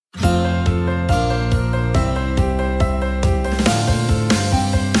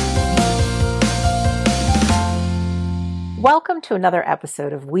Welcome to another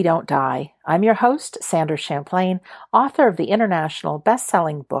episode of We Don't Die. I'm your host, Sandra Champlain, author of the international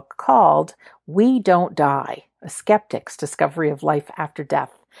best-selling book called We Don't Die, A Skeptic's Discovery of Life After Death.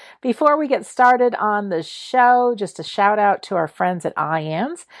 Before we get started on the show, just a shout out to our friends at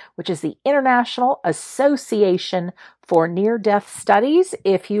IANS, which is the International Association for Near-Death Studies.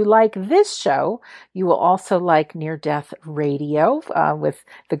 If you like this show, you will also like Near-Death Radio with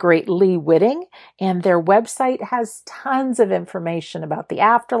the great Lee Whitting. And their website has tons of information about the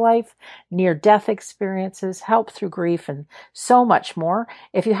afterlife, near-death experiences, help through grief, and so much more.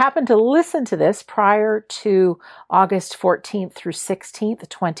 If you happen to listen to this prior to August 14th through 16th,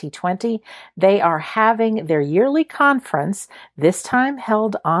 2020, they are having their yearly conference, this time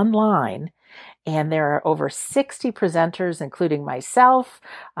held online. And there are over 60 presenters, including myself,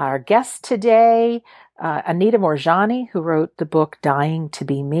 our guest today, Anita Morjani, who wrote the book Dying to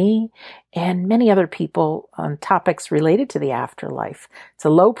Be Me, and many other people on topics related to the afterlife. It's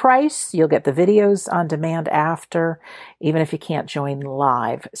a low price. You'll get the videos on demand after, even if you can't join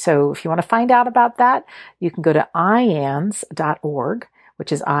live. So if you want to find out about that, you can go to ians.org,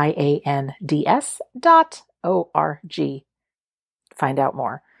 which is IANDS.org. Find out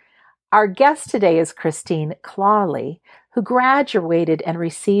more. Our guest today is Christine Clawley, who graduated and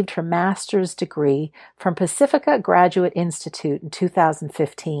received her master's degree from Pacifica Graduate Institute in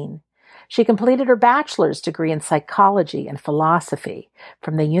 2015. She completed her bachelor's degree in psychology and philosophy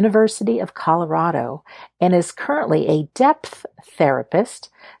from the University of Colorado and is currently a depth therapist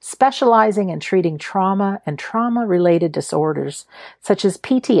specializing in treating trauma and trauma-related disorders such as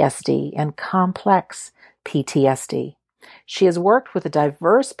PTSD and complex PTSD. She has worked with a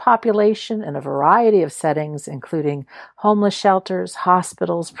diverse population in a variety of settings, including homeless shelters,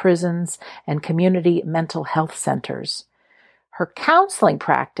 hospitals, prisons, and community mental health centers. Her counseling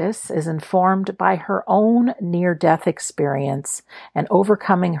practice is informed by her own near-death experience and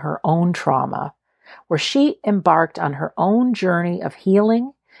overcoming her own trauma, where she embarked on her own journey of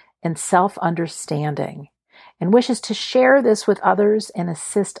healing and self-understanding, and wishes to share this with others and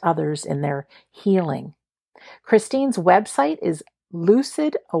assist others in their healing. Christine's website is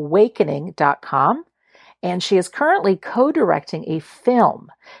lucidawakening.com, and she is currently co-directing a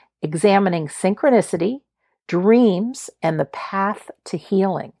film examining synchronicity, dreams, and the path to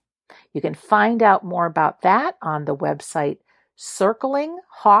healing. You can find out more about that on the website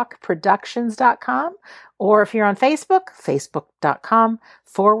circlinghawkproductions.com, or if you're on Facebook,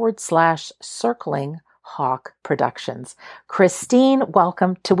 facebook.com/circlinghawkproductions. Christine,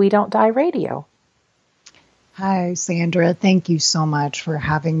 welcome to We Don't Die Radio. Hi, Sandra. Thank you so much for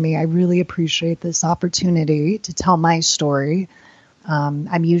having me. I really appreciate this opportunity to tell my story.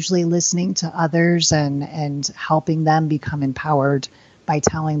 I'm usually listening to others and helping them become empowered by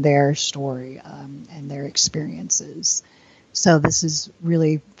telling their story and their experiences. So this is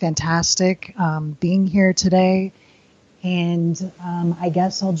really fantastic being here today. And I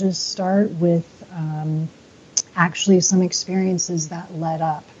guess I'll just start with actually some experiences that led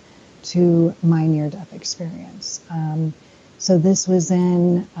up to my near-death experience. So this was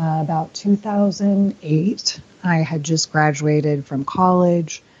in about 2008. I had just graduated from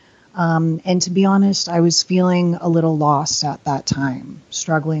college. And to be honest, I was feeling a little lost at that time,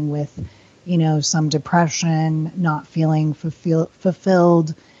 struggling with, some depression, not feeling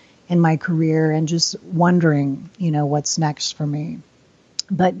fulfilled in my career, and just wondering, what's next for me.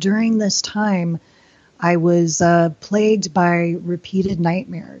 But during this time, I was plagued by repeated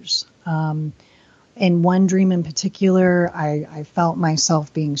nightmares. In one dream in particular, I felt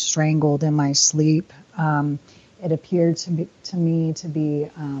myself being strangled in my sleep. It appeared to me to be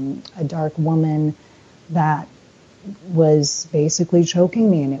a dark woman that was basically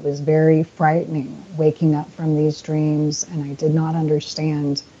choking me, and it was very frightening waking up from these dreams, and I did not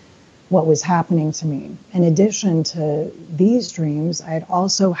understand what was happening to me. In addition to these dreams, I had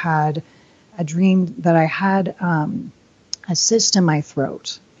also had a dream that I had a cyst in my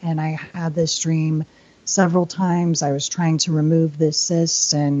throat, and I had this dream several times. I was trying to remove this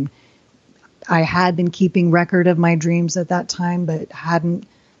cyst, and I had been keeping record of my dreams at that time, but hadn't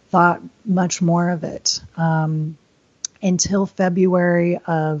thought much more of it until February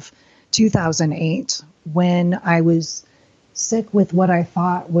of 2008, when I was sick with what I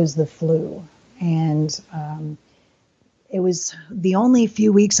thought was the flu. And it was the only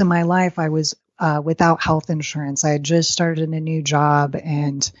few weeks of my life I was without health insurance. I had just started a new job,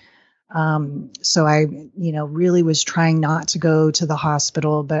 and so I, really was trying not to go to the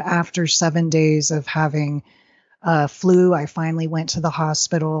hospital. But after 7 days of having flu, I finally went to the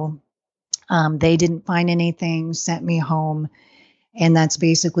hospital. They didn't find anything, sent me home. And that's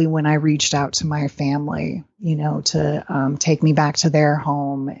basically when I reached out to my family, to take me back to their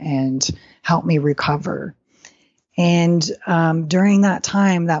home and help me recover. And during that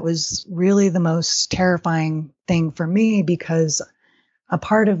time, that was really the most terrifying thing for me, because a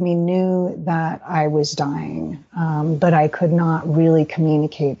part of me knew that I was dying, but I could not really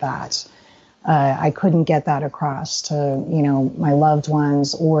communicate that. I couldn't get that across to, my loved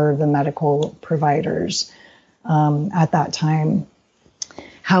ones or the medical providers at that time.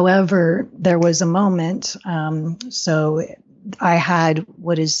 However, there was a moment. So I had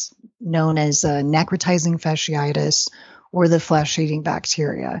what is known as necrotizing fasciitis, or the flesh-eating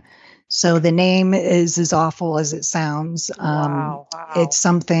bacteria. So the name is as awful as it sounds. Wow. It's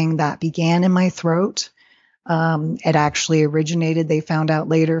something that began in my throat. It actually originated, they found out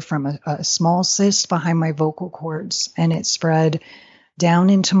later, from a small cyst behind my vocal cords, and it spread down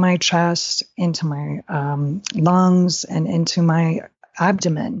into my chest, into my lungs, and into my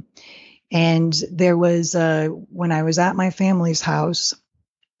abdomen. And there was, when I was at my family's house,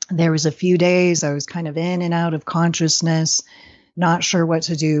 there was a few days I was kind of in and out of consciousness, not sure what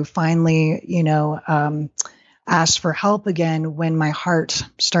to do. Finally, asked for help again when my heart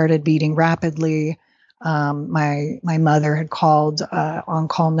started beating rapidly. My mother had called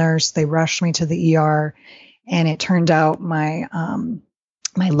on-call nurse. They rushed me to the ER, and it turned out my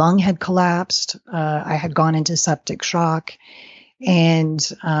lung had collapsed. I had gone into septic shock, and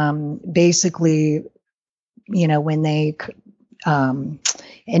basically, when they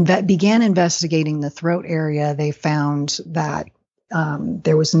began investigating the throat area, they found that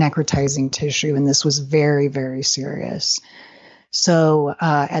there was necrotizing tissue, and this was very, very serious. So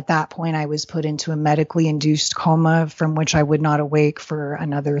at that point, I was put into a medically induced coma, from which I would not awake for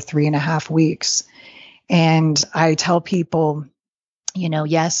another 3.5 weeks. And I tell people,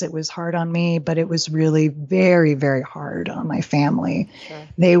 yes, it was hard on me, but it was really very, very hard on my family. Sure.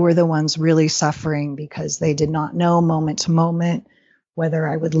 They were the ones really suffering, because they did not know moment to moment whether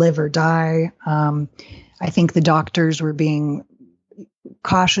I would live or die. I think the doctors were being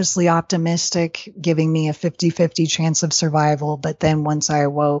cautiously optimistic, giving me a 50-50 chance of survival. But then once I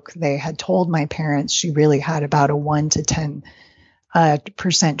awoke, they had told my parents she really had about a 1 to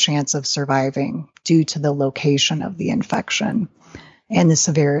 10% chance of surviving, due to the location of the infection and the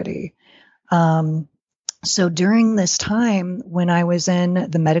severity. So during this time, when I was in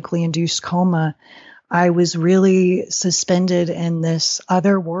the medically induced coma, I was really suspended in this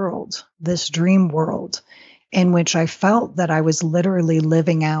other world, this dream world, in which I felt that I was literally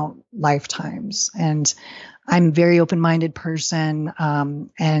living out lifetimes. And I'm a very open-minded person,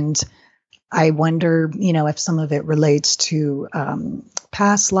 and I wonder, if some of it relates to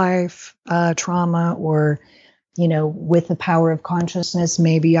past life trauma, or, with the power of consciousness,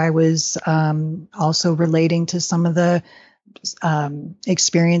 maybe I was also relating to some of the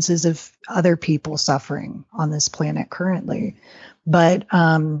experiences of other people suffering on this planet currently. But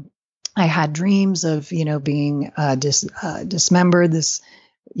I had dreams of, being dismembered,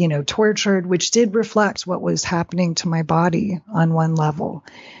 tortured, which did reflect what was happening to my body on one level.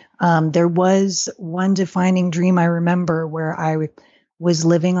 There was one defining dream I remember where I was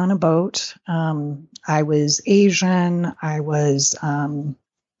living on a boat. I was Asian. I was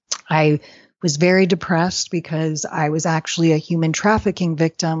very depressed, because I was actually a human trafficking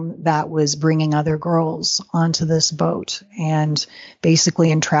victim that was bringing other girls onto this boat and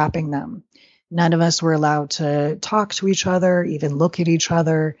basically entrapping them. None of us were allowed to talk to each other, even look at each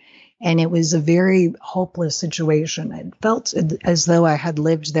other. And it was a very hopeless situation. It felt as though I had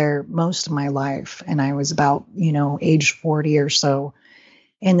lived there most of my life. And I was about, age 40 or so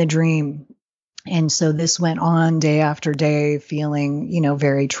in the dream. And so this went on day after day, feeling,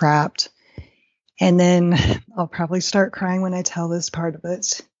 very trapped. And then I'll probably start crying when I tell this part of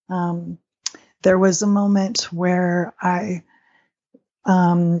it. There was a moment where I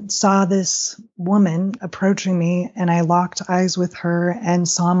saw this woman approaching me, and I locked eyes with her and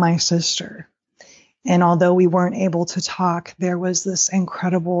saw my sister. And although we weren't able to talk, there was this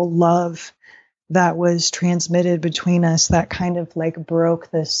incredible love that was transmitted between us that kind of like broke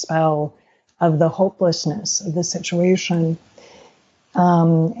the spell of the hopelessness of the situation.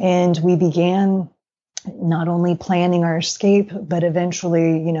 And we began not only planning our escape, but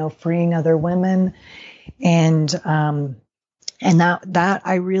eventually, freeing other women. And that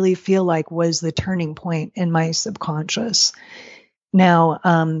I really feel like was the turning point in my subconscious. Now,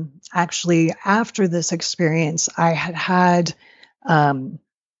 actually, after this experience, I had, and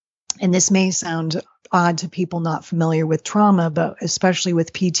this may sound odd to people not familiar with trauma, but especially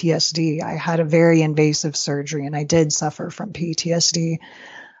with PTSD, I had a very invasive surgery, and I did suffer from PTSD.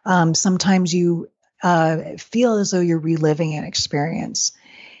 Sometimes you feel as though you're reliving an experience.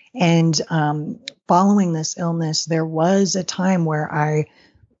 And following this illness, there was a time where I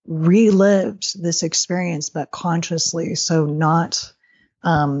relived this experience, but consciously. So not,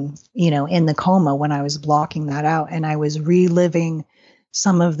 in the coma when I was blocking that out, and I was reliving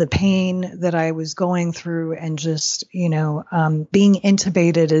some of the pain that I was going through, and just, being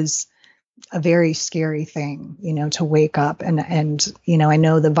intubated is a very scary thing, to wake up and, I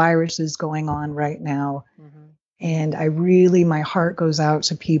know the virus is going on right now. Mm-hmm. And my heart goes out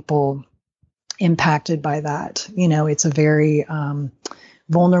to people impacted by that. It's a very,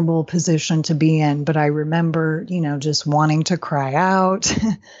 vulnerable position to be in. But I remember, just wanting to cry out,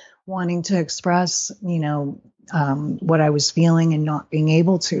 wanting to express, what I was feeling and not being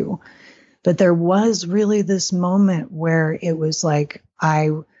able to. But there was really this moment where it was like I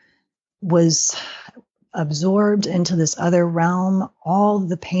was absorbed into this other realm. All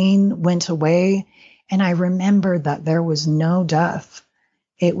the pain went away. And I remembered that there was no death.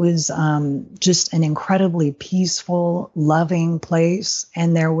 It was just an incredibly peaceful, loving place.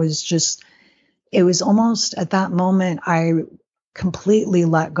 And it was almost at that moment, I completely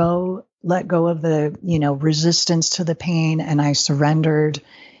let go of the, resistance to the pain, and I surrendered.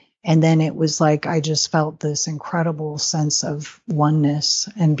 And then it was like, I just felt this incredible sense of oneness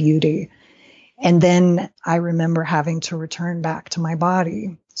and beauty. And then I remember having to return back to my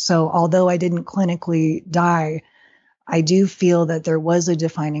body. So although I didn't clinically die, I do feel that there was a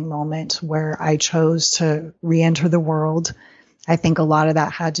defining moment where I chose to re-enter the world. I think a lot of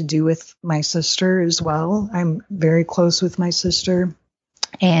that had to do with my sister as well. I'm very close with my sister.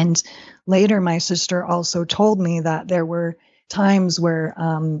 And later, my sister also told me that there were times where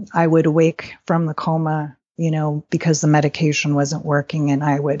I would awake from the coma, because the medication wasn't working, and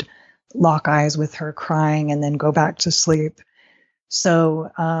I would lock eyes with her crying and then go back to sleep.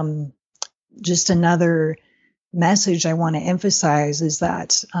 So just another message I want to emphasize is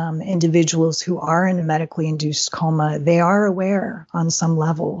that individuals who are in a medically induced coma, they are aware on some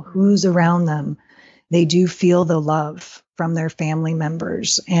level who's around them. They do feel the love from their family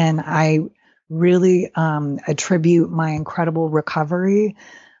members. And I really attribute my incredible recovery,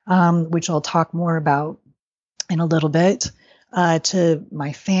 which I'll talk more about in a little bit, to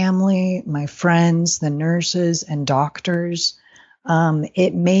my family, my friends, the nurses and doctors.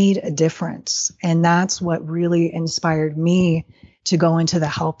 It made a difference. And that's what really inspired me to go into the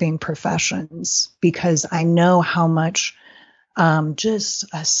helping professions, because I know how much just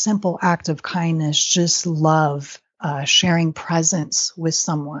a simple act of kindness, just love, sharing presence with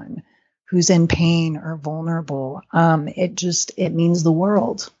someone who's in pain or vulnerable, it means the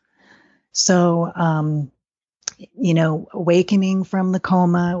world. So, awakening from the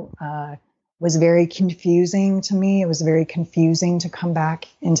coma was very confusing to me. It was very confusing to come back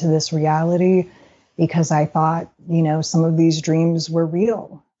into this reality, because I thought, some of these dreams were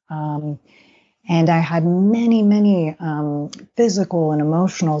real. And I had many, many physical and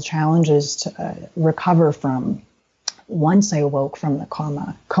emotional challenges to recover from once I awoke from the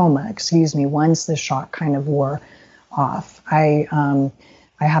coma, once the shock kind of wore off. I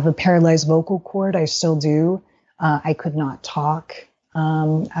have a paralyzed vocal cord. I still do. I could not talk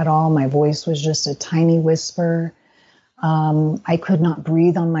at all. My voice was just a tiny whisper. I could not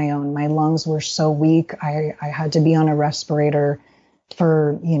breathe on my own. My lungs were so weak. I had to be on a respirator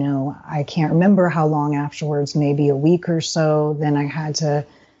for, I can't remember how long afterwards, maybe a week or so. Then I had to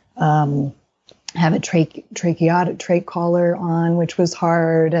have a trach collar on, which was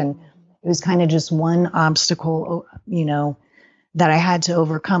hard. And it was kind of just one obstacle, that I had to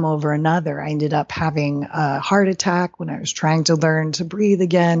overcome over another. I ended up having a heart attack when I was trying to learn to breathe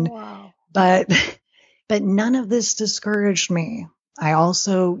again. Wow. But none of this discouraged me. I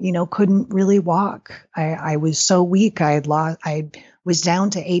also, couldn't really walk. I was so weak. I was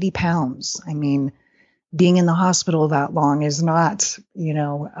down to 80 pounds. I mean, being in the hospital that long is not,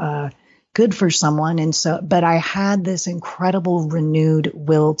 good for someone. And so, but I had this incredible renewed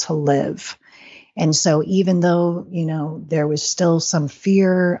will to live. And so even though, there was still some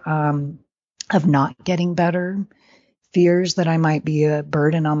fear of not getting better, fears that I might be a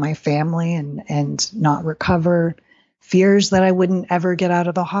burden on my family and not recover, fears that I wouldn't ever get out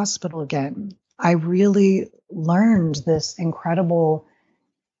of the hospital again, I really learned this incredible,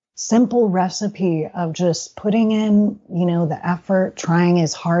 simple recipe of just putting in, the effort, trying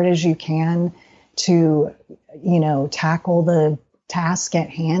as hard as you can to, tackle the task at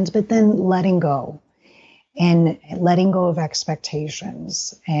hand, but then letting go of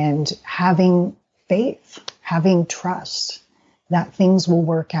expectations and having faith, having trust that things will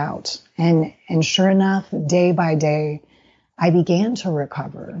work out. And sure enough, day by day, I began to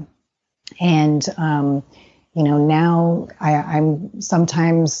recover. And, now I'm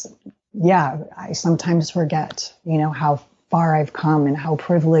sometimes, I sometimes forget, how far I've come and how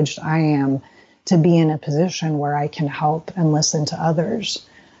privileged I am to be in a position where I can help and listen to others.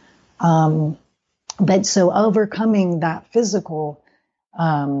 But so overcoming that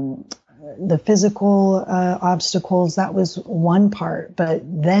the physical obstacles, that was one part. But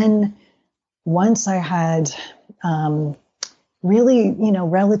then once I had really,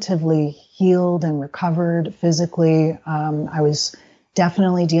 relatively healed and recovered physically, I was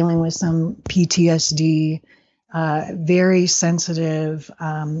definitely dealing with some PTSD, very sensitive,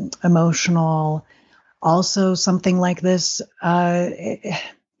 emotional. Also, something like this,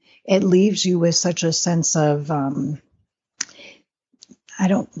 it leaves you with such a sense of, I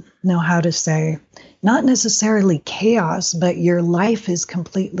don't know how to say, not necessarily chaos, but your life is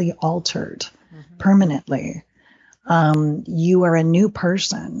completely altered permanently. You are a new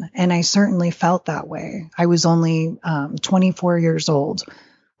person. And I certainly felt that way. I was only 24 years old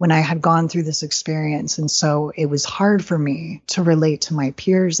when I had gone through this experience. And so it was hard for me to relate to my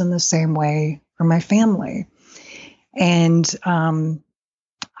peers in the same way, or my family. And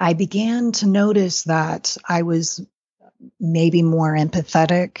I began to notice that I was maybe more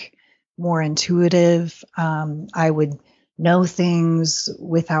empathetic, more intuitive. I would know things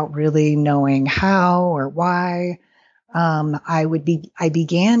without really knowing how or why. I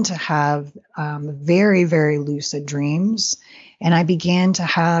began to have very, very lucid dreams, and I began to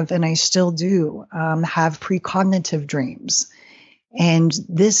have, and I still do, have precognitive dreams. And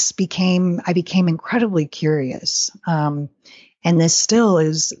I became incredibly curious. And this still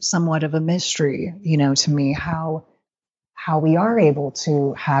is somewhat of a mystery, to me, how we are able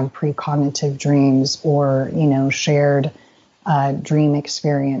to have precognitive dreams or, shared dream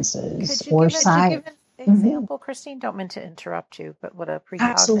experiences. Could you give an example, Christine? Don't mean to interrupt you, but what a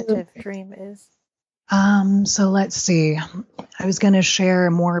precognitive dream is? So let's see. I was going to share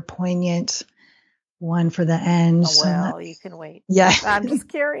a more poignant one for the end. Oh, well, you can wait. Yeah. I'm just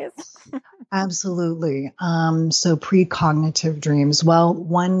curious. Absolutely. So precognitive dreams. Well,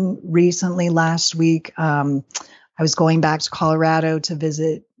 one recently last week, I was going back to Colorado to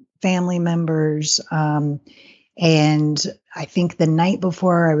visit family members. And I think the night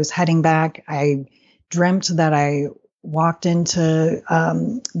before I was heading back, I dreamt that I walked into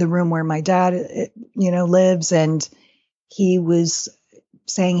the room where my dad, lives, and he was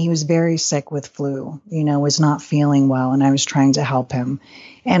saying he was very sick with flu, was not feeling well, and I was trying to help him.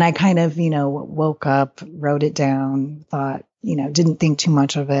 And I kind of, woke up, wrote it down, thought, didn't think too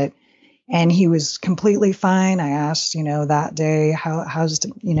much of it. And he was completely fine. I asked, that day, how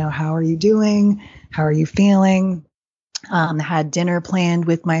are you doing? How are you feeling? Had dinner planned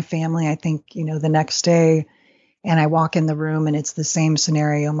with my family, I think, the next day. And I walk in the room and it's the same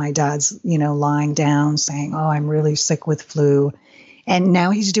scenario. My dad's, lying down saying, oh, I'm really sick with flu. And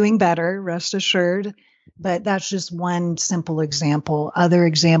now he's doing better, rest assured. But that's just one simple example. Other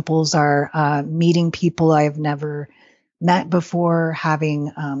examples are meeting people I've never met before,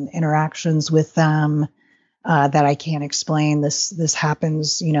 having interactions with them that I can't explain. This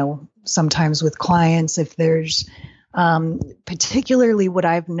happens, sometimes with clients. If there's particularly what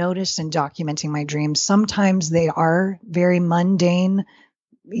I've noticed in documenting my dreams, sometimes they are very mundane,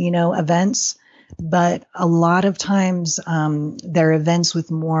 events. But a lot of times they're events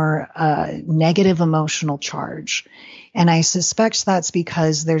with more negative emotional charge. And I suspect that's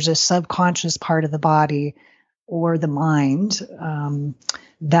because there's a subconscious part of the body or the mind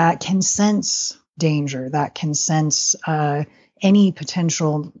that can sense danger, that can sense any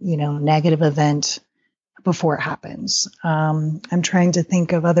potential, negative event before it happens. I'm trying to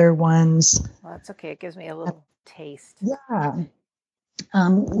think of other ones. Well, that's okay. It gives me a little taste. Yeah.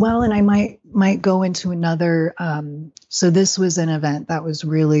 Well, and I might go into another. So this was an event that was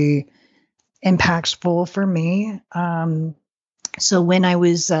really impactful for me. So when I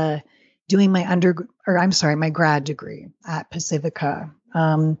was doing my grad degree at Pacifica,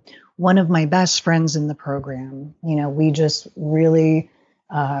 one of my best friends in the program, we just really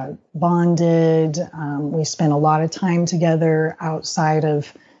bonded. We spent a lot of time together outside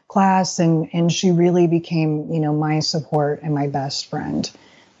of class, and she really became, my support and my best friend.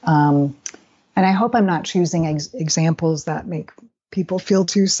 And I hope I'm not choosing examples that make people feel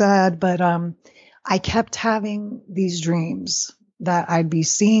too sad, but I kept having these dreams that I'd be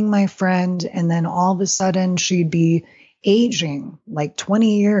seeing my friend, and then all of a sudden she'd be aging like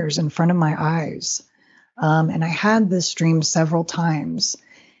 20 years in front of my eyes. And I had this dream several times,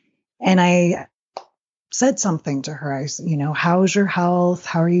 and I said something to her. I said, how's your health?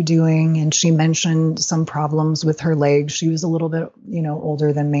 How are you doing? And she mentioned some problems with her legs. She was a little bit,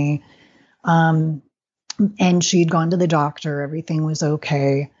 older than me. And she'd gone to the doctor. Everything was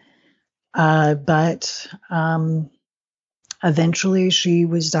okay. But eventually she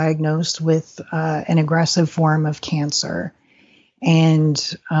was diagnosed with an aggressive form of cancer. And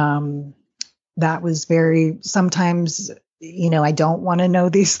that was sometimes, I don't want to know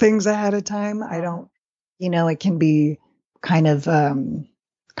these things ahead of time. I don't, it can be kind of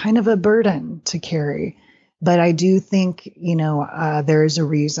a burden to carry. But I do think, there is a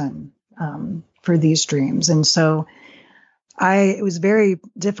reason for these dreams. And so it was very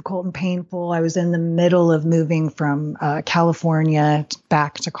difficult and painful. I was in the middle of moving from California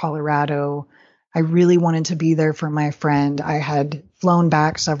back to Colorado. I really wanted to be there for my friend. I had flown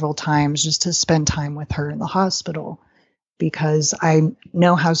back several times just to spend time with her in the hospital because I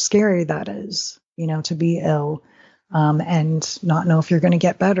know how scary that is, to be ill and not know if you're going to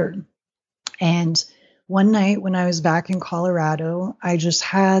get better. And one night when I was back in Colorado, I just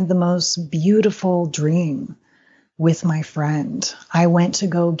had the most beautiful dream with my friend. I went to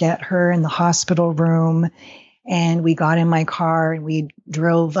go get her in the hospital room, and we got in my car and we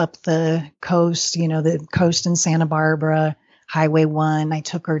drove up the coast, the coast in Santa Barbara, Highway 1. I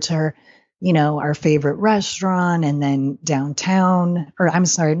took her to her, our favorite restaurant, and then downtown, or I'm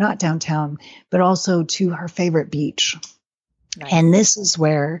sorry, not downtown, but also to her favorite beach. Nice. And this is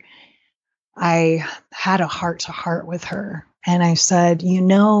where I had a heart-to-heart with her. And I said,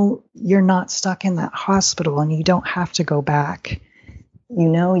 you're not stuck in that hospital and you don't have to go back.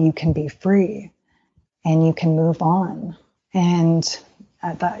 You can be free and you can move on. And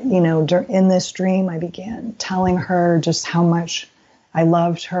at that, in this dream, I began telling her just how much I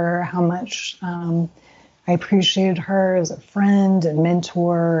loved her, how much I appreciated her as a friend and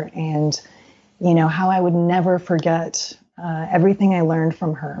mentor, and, how I would never forget everything I learned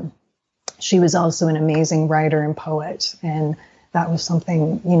from her. She was also an amazing writer and poet, and that was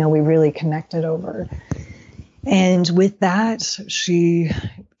something, we really connected over. And with that, she,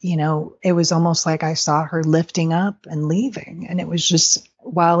 it was almost like I saw her lifting up and leaving. And it was just,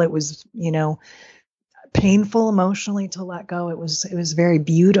 while it was, painful emotionally to let go, it was very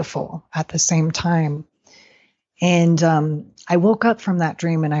beautiful at the same time. And I woke up from that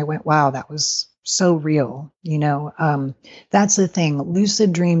dream and I went, wow, that was so real. That's the thing.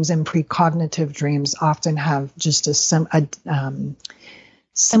 Lucid dreams and precognitive dreams often have just a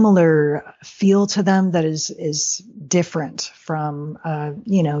similar feel to them that is different from,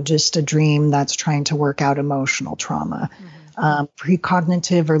 just a dream that's trying to work out emotional trauma. Mm-hmm.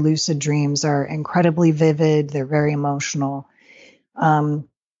 Precognitive or lucid dreams are incredibly vivid. They're very emotional. And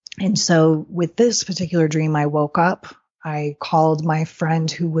so with this particular dream, I woke up. I called my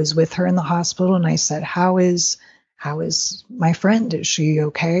friend who was with her in the hospital and I said, how is my friend? Is she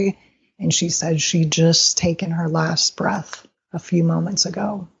okay? And she said she'd just taken her last breath a few moments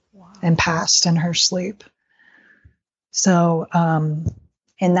ago. Wow. And passed in her sleep. So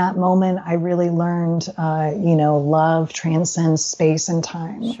in that moment, I really learned, love transcends space and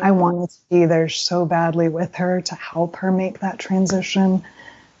time. Sure. I wanted to be there so badly with her to help her make that transition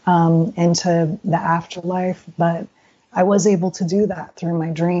into the afterlife, but I was able to do that through my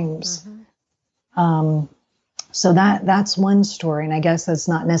dreams. Mm-hmm. So that's one story. And I guess that's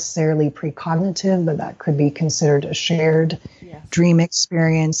not necessarily precognitive, but that could be considered a shared dream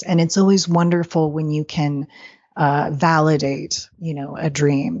experience. And it's always wonderful when you can validate, a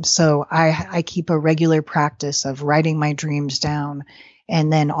dream. So I keep a regular practice of writing my dreams down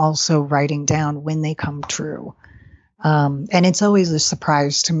and then also writing down when they come true. And it's always a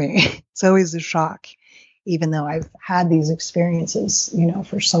surprise to me. It's always a shock, even though I've had these experiences,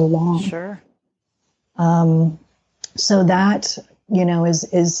 for so long. Sure. So that,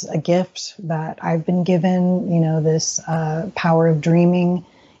 is a gift that I've been given, this power of dreaming.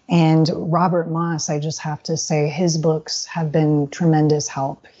 And Robert Moss, I just have to say, his books have been tremendous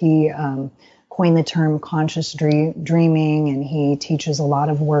help. He coined the term conscious dreaming, and he teaches a lot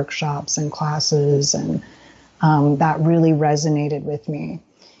of workshops and classes, and that really resonated with me.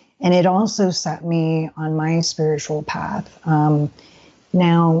 And it also set me on my spiritual path.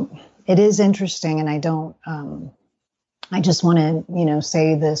 Now, it is interesting, and I just want to,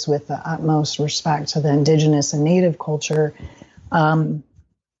 say this with the utmost respect to the indigenous and native culture.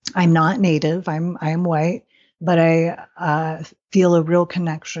 I'm not native, I'm white, but I feel a real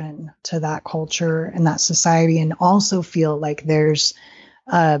connection to that culture and that society, and also feel like there's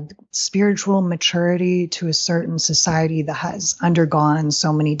spiritual maturity to a certain society that has undergone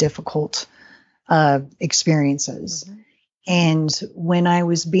so many difficult experiences. Mm-hmm. And when I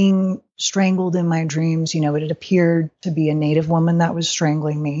was being strangled in my dreams, it appeared to be a Native woman that was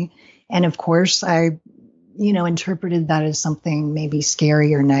strangling me. And of course, I interpreted that as something maybe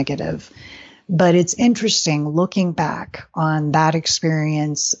scary or negative. But it's interesting looking back on that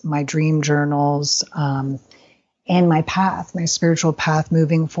experience, my dream journals, and my path, my spiritual path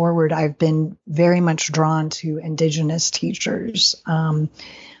moving forward. I've been very much drawn to Indigenous teachers. I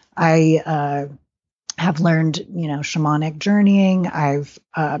have learned, shamanic journeying. I've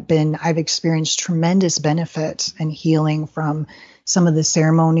experienced tremendous benefit and healing from some of the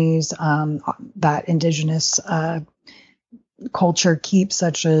ceremonies that Indigenous culture keeps,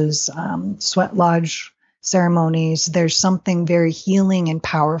 such as sweat lodge ceremonies. There's something very healing and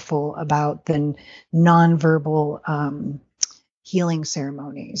powerful about the nonverbal healing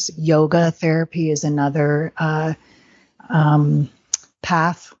ceremonies. Yoga therapy is another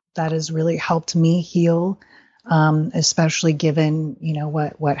path that has really helped me heal, especially given,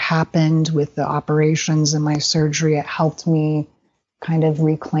 what happened with the operations and my surgery. It helped me kind of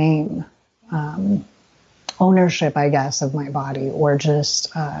reclaim ownership, I guess, of my body, or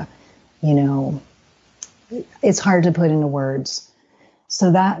just, it's hard to put into words.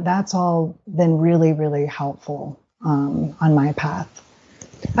 So that's all been really, really helpful on my path.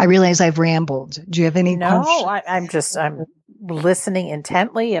 I realize I've rambled. Do you have any questions? I'm listening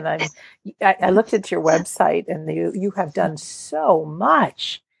intently, and I looked at your website, and you have done so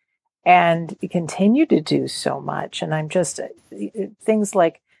much, and you continue to do so much. And I'm just things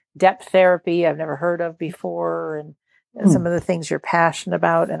like depth therapy I've never heard of before, and some of the things you're passionate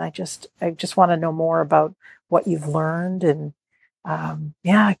about. And I just want to know more about what you've learned. And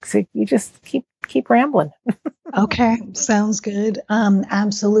so you just keep rambling. Okay, sounds good.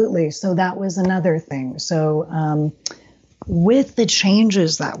 Absolutely. So that was another thing. So with the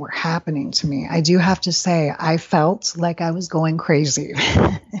changes that were happening to me, I do have to say I felt like I was going crazy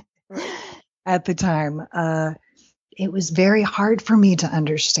at the time. It was very hard for me to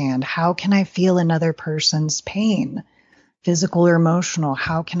understand, how can I feel another person's pain, physical or emotional?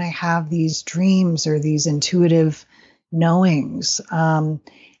 How can I have these dreams or these intuitive knowings? And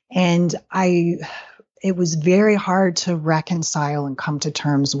it was very hard to reconcile and come to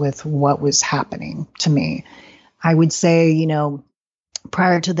terms with what was happening to me. I would say,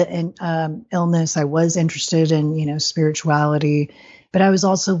 prior to the illness, I was interested in, spirituality, but I was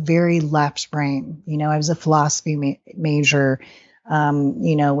also very left brain. I was a philosophy major,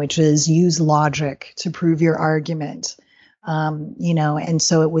 which is use logic to prove your argument. And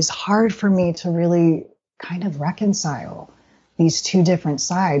so it was hard for me to really kind of reconcile these two different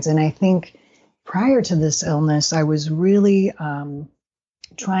sides. And I think prior to this illness, I was really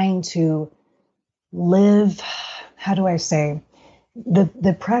trying to live, how do I say,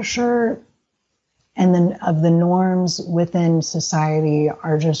 the pressure and then of the norms within society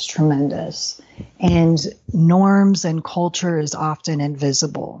are just tremendous. And norms and culture is often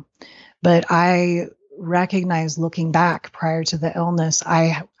invisible. But I recognize, looking back prior to the illness,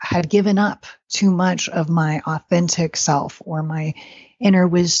 I had given up too much of my authentic self or my inner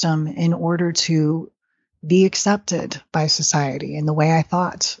wisdom in order to be accepted by society in the way I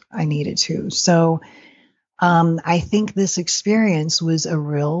thought I needed to. So I think this experience was a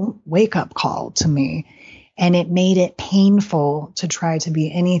real wake-up call to me, and it made it painful to try to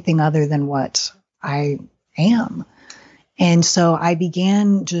be anything other than what I am. And so I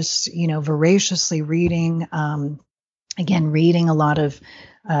began just, voraciously reading, reading a lot of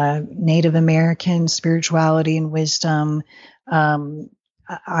Native American spirituality and wisdom.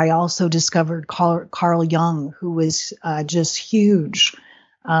 I also discovered Carl Jung, who was just huge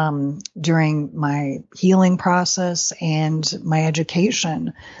during my healing process and my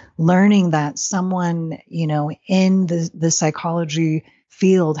education, learning that someone, in the psychology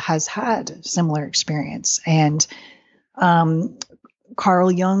field has had similar experience. And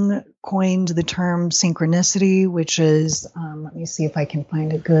Carl Jung coined the term synchronicity, which is, let me see if I can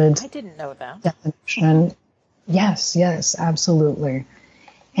find a good I didn't know that definition. Yes, absolutely.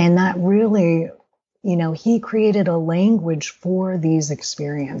 And that really, he created a language for these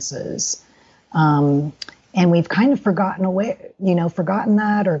experiences. And we've kind of forgotten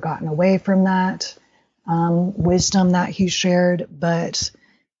that or gotten away from that wisdom that he shared. But,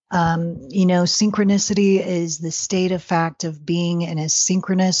 synchronicity is the state of fact of being in a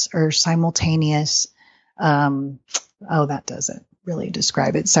synchronous or simultaneous. That doesn't really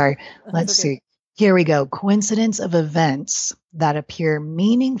describe it. Sorry. Let's see. Here we go. Coincidence of events that appear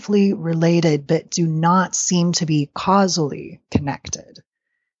meaningfully related but do not seem to be causally connected.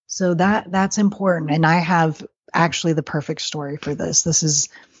 So that's important. And I have actually the perfect story for this. This is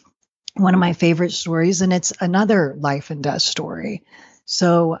one of my favorite stories, and it's another life and death story.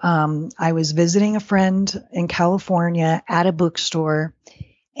 So I was visiting a friend in California at a bookstore,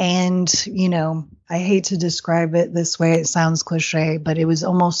 and, I hate to describe it this way, it sounds cliche, but it was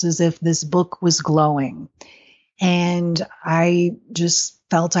almost as if this book was glowing. And I just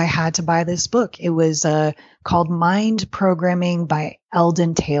felt I had to buy this book. It was called Mind Programming by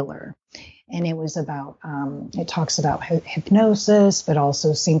Eldon Taylor. And it was about, it talks about hypnosis, but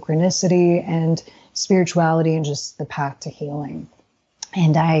also synchronicity and spirituality and just the path to healing.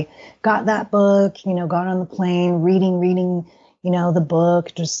 And I got that book, got on the plane, reading, the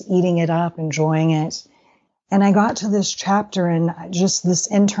book, just eating it up, enjoying it. And I got to this chapter and just this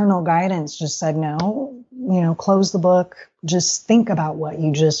internal guidance just said, no, close the book, just think about what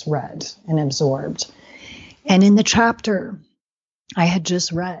you just read and absorbed. And in the chapter I had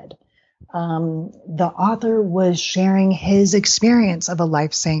just read, the author was sharing his experience of a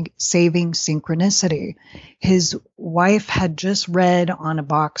life-saving synchronicity. His wife had just read on a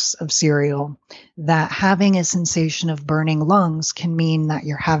box of cereal that having a sensation of burning lungs can mean that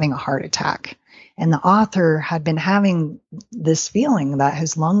you're having a heart attack. And the author had been having this feeling that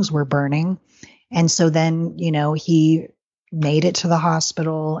his lungs were burning. And so then, he made it to the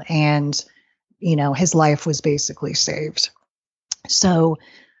hospital and, his life was basically saved. So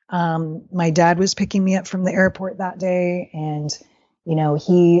my dad was picking me up from the airport that day, and,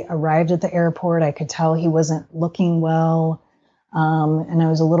 he arrived at the airport. I could tell he wasn't looking well. And I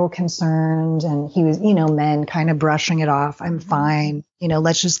was a little concerned, and he was, men kind of brushing it off. I'm fine.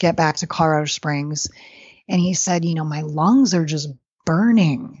 Let's just get back to Colorado Springs. And he said, my lungs are just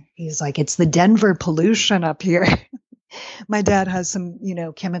burning. He's like, it's the Denver pollution up here. My dad has some,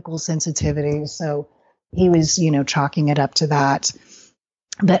 chemical sensitivity. So he was, chalking it up to that.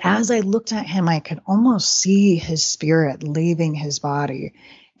 But as I looked at him, I could almost see his spirit leaving his body.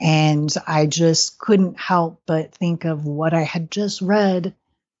 And I just couldn't help but think of what I had just read,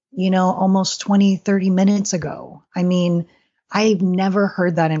 almost 20, 30 minutes ago. I mean, I've never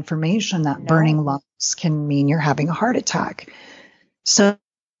heard that information that burning lungs can mean you're having a heart attack. So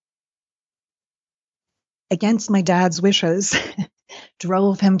against my dad's wishes,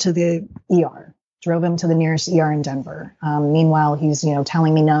 drove him to the ER. Drove him to the nearest ER in Denver. Meanwhile, he's,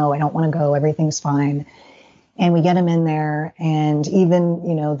 telling me, no, I don't want to go. Everything's fine. And we get him in there. And even,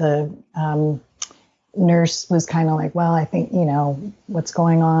 the nurse was kind of like, well, I think, what's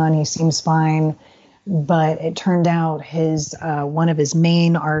going on? He seems fine. But it turned out his one of his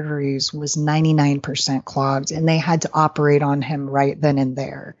main arteries was 99% clogged, and they had to operate on him right then and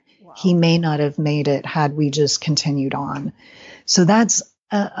there. Wow. He may not have made it had we just continued on. So that's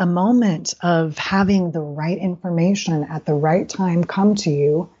a moment of having the right information at the right time come to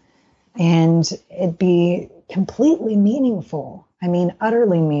you, and it be completely meaningful. I mean,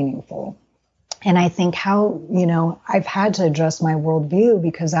 utterly meaningful. And I think how, I've had to adjust my worldview,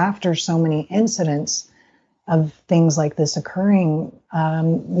 because after so many incidents of things like this occurring,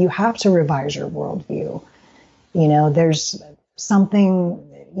 you have to revise your worldview. There's something,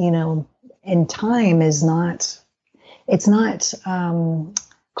 in time is not, it's not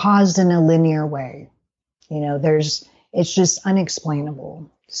caused in a linear way. It's just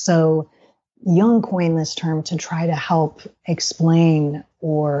unexplainable. So Jung coined this term to try to help explain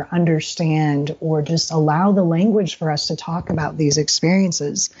or understand or just allow the language for us to talk about these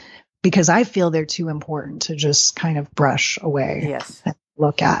experiences, because I feel they're too important to just kind of brush away. Yes. And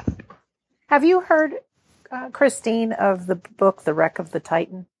look at. Have you heard, Christine, of the book, The Wreck of the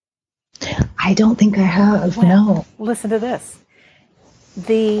Titan? I don't think I have, no. Listen to this.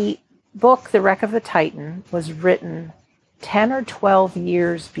 The book, The Wreck of the Titan, was written 10 or 12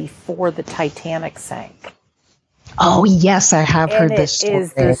 years before the Titanic sank. Oh, yes, I have heard this story. It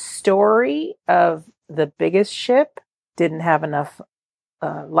is the story of the biggest ship, didn't have enough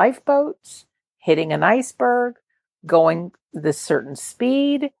lifeboats, hitting an iceberg, going this certain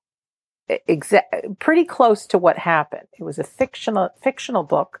speed, pretty close to what happened. It was a fictional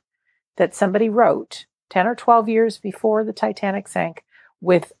book that somebody wrote 10 or 12 years before the Titanic sank,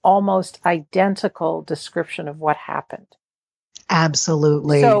 with almost identical description of what happened.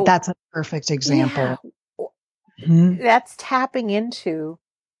 Absolutely. So, that's a perfect example. Yeah, that's tapping into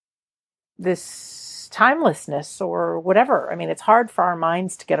this timelessness or whatever. I mean, it's hard for our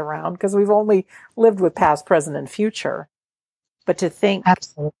minds to get around because we've only lived with past, present, and future. But to think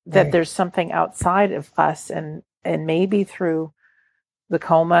that there's something outside of us, and maybe through the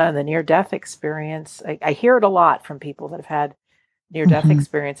coma and the near-death experience, I hear it a lot from people that have had near-death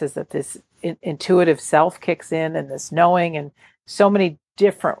experiences, that this intuitive self kicks in, and this knowing, and so many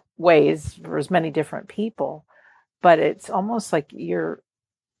different ways for as many different people. But it's almost like you're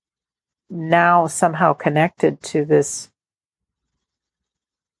now somehow connected to this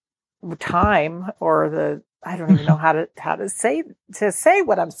time or I don't even know how to say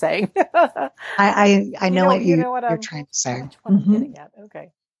what I'm saying. I know what You know what you're trying to say. that's what I'm getting at.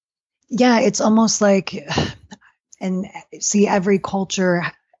 Okay. Yeah, it's almost like, and see, every culture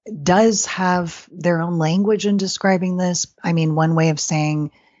does have their own language in describing this. I mean, one way of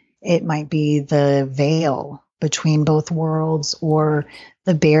saying it might be the veil between both worlds, or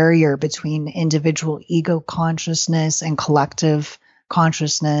the barrier between individual ego consciousness and collective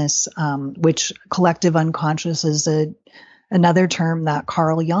consciousness, which collective unconscious is another term that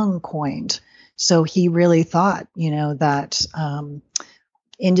Carl Jung coined. So he really thought, that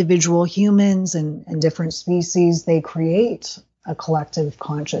individual humans and different species, they create a collective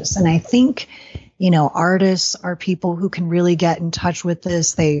conscious. And I think, artists are people who can really get in touch with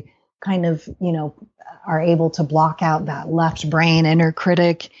this. They kind of, are able to block out that left brain inner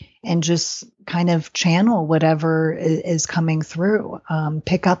critic and just kind of channel whatever is coming through,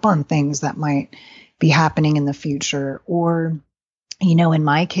 pick up on things that might be happening in the future. Or, in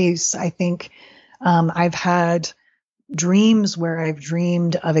my case, I think I've had dreams where I've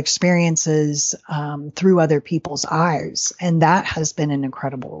dreamed of experiences through other people's eyes. And that has been an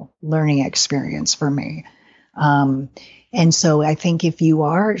incredible learning experience for me. And so I think if you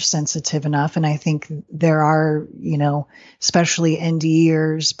are sensitive enough, and I think there are, especially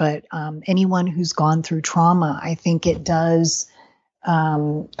NDEers, but anyone who's gone through trauma, I think it does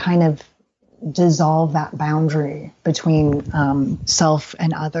kind of dissolve that boundary between self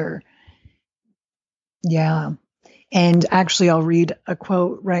and other. Yeah. And actually, I'll read a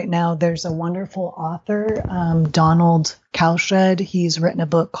quote right now. There's a wonderful author, Donald Cowshed. He's written a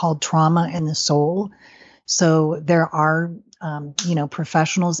book called Trauma and the Soul. So there are,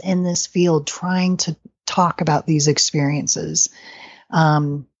 professionals in this field trying to talk about these experiences.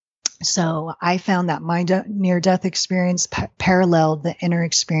 So I found that my near-death experience paralleled the inner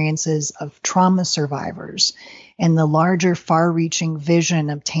experiences of trauma survivors and the larger, far-reaching vision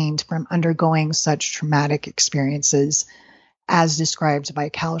obtained from undergoing such traumatic experiences, as described by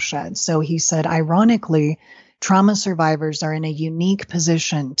Cowshed. So he said, ironically, trauma survivors are in a unique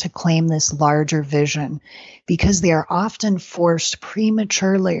position to claim this larger vision because they are often forced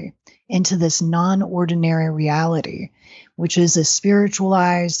prematurely into this non-ordinary reality, which is a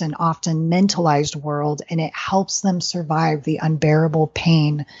spiritualized and often mentalized world, and it helps them survive the unbearable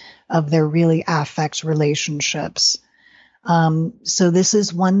pain of their really affect relationships. So this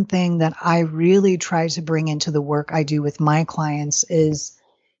is one thing that I really try to bring into the work I do with my clients, is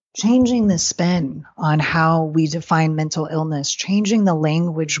changing the spin on how we define mental illness, changing the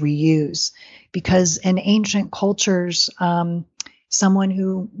language we use. Because in ancient cultures, someone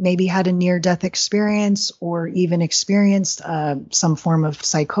who maybe had a near-death experience or even experienced some form of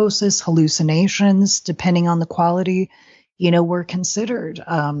psychosis, hallucinations, depending on the quality, were considered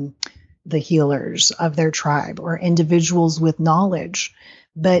the healers of their tribe or individuals with knowledge.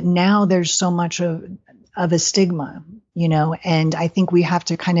 But now there's so much of a stigma, and I think we have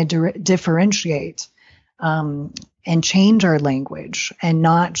to kind of differentiate and change our language and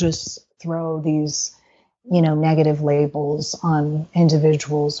not just throw these negative labels on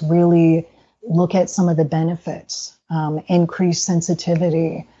individuals. Really look at some of the benefits, increase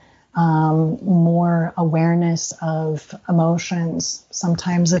sensitivity, more awareness of emotions,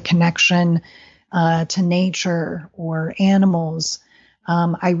 sometimes a connection to nature or animals.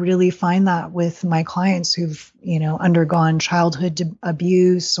 I really find that with my clients who've, undergone childhood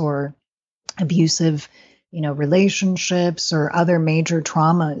abuse or abusive, relationships or other major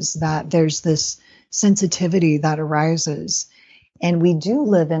traumas, that there's this sensitivity that arises. And we do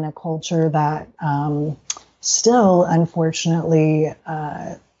live in a culture that still, unfortunately,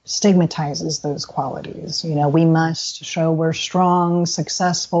 stigmatizes those qualities. We must show we're strong,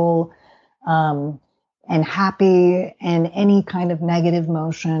 successful, and happy, and any kind of negative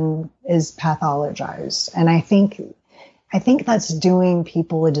emotion is pathologized. And I think that's doing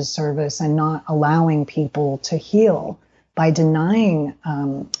people a disservice and not allowing people to heal by denying,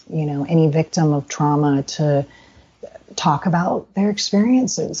 any victim of trauma to talk about their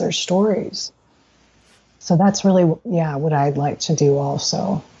experiences, their stories. So that's really, what I'd like to do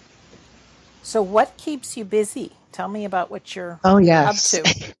also. So what keeps you busy? Tell me about what you're up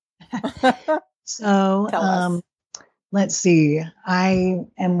to. So, let's see. I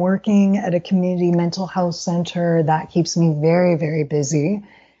am working at a community mental health center that keeps me very, very busy.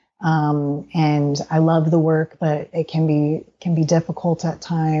 And I love the work, but it can be difficult at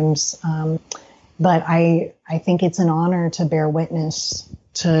times. But I think it's an honor to bear witness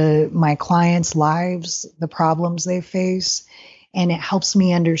to my clients' lives, the problems they face, and it helps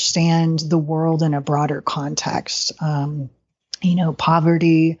me understand the world in a broader context.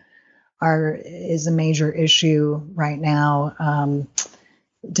 Poverty, is a major issue right now.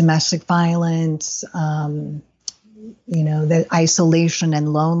 Domestic violence, the isolation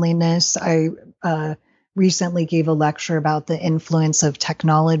and loneliness. I recently gave a lecture about the influence of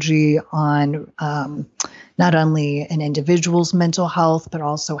technology on not only an individual's mental health, but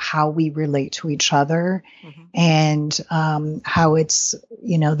also how we relate to each other, and how it's,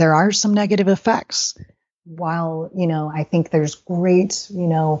 there are some negative effects. While, I think there's great,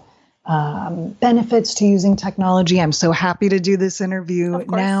 benefits to using technology. I'm so happy to do this interview of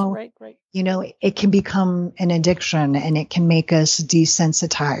course. now. Right. It can become an addiction, and it can make us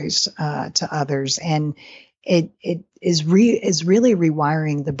desensitized to others. And it is really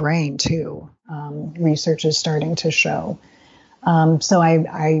rewiring the brain too. Research is starting to show. So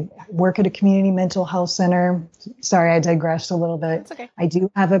I work at a community mental health center. Sorry, I digressed a little bit. That's okay. I do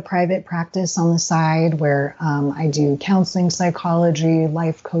have a private practice on the side where I do counseling, psychology,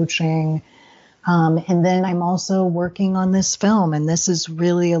 life coaching. And then I'm also working on this film, and this is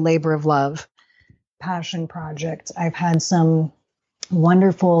really a labor of love, passion project. I've had some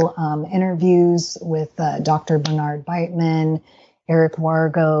wonderful interviews with Dr. Bernard Beitman, Eric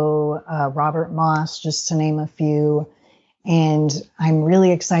Wargo, Robert Moss, just to name a few. And I'm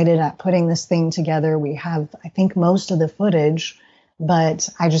really excited at putting this thing together. We have, I think, most of the footage, but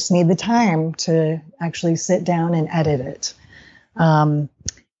I just need the time to actually sit down and edit it.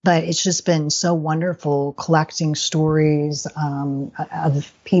 But it's just been so wonderful collecting stories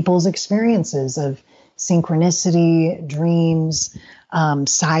of people's experiences of synchronicity, dreams,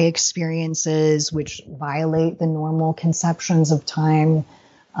 psi experiences, which violate the normal conceptions of time.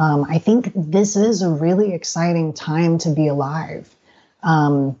 I think this is a really exciting time to be alive.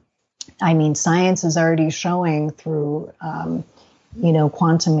 Science is already showing through,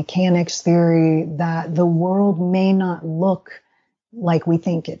 quantum mechanics theory that the world may not look like we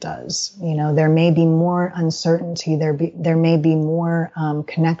think it does. There may be more uncertainty. There may be more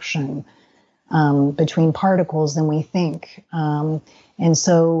connection between particles than we think. And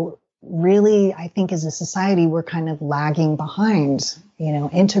so really, I think as a society, we're kind of lagging behind,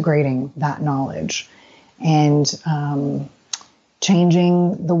 integrating that knowledge and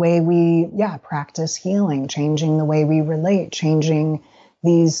changing the way we practice healing, changing the way we relate, changing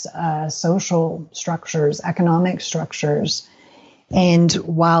these social structures, economic structures. And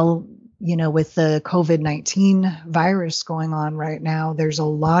while, with the COVID-19 virus going on right now, there's a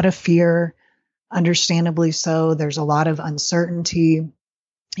lot of fear, understandably so. There's a lot of uncertainty.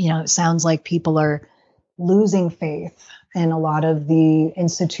 It sounds like people are losing faith in a lot of the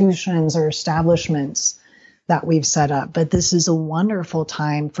institutions or establishments that we've set up. But this is a wonderful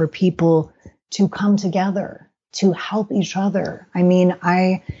time for people to come together, to help each other.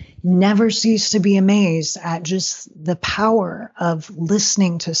 I never cease to be amazed at just the power of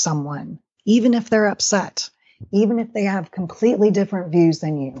listening to someone, even if they're upset, even if they have completely different views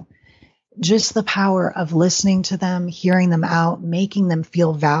than you. Just the power of listening to them, hearing them out, making them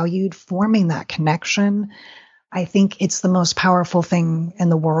feel valued, forming that connection. I think it's the most powerful thing in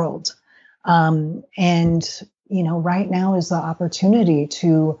the world. Right now is the opportunity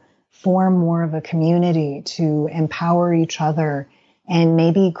to form more of a community, to empower each other, and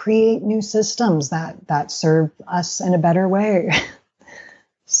maybe create new systems that serve us in a better way.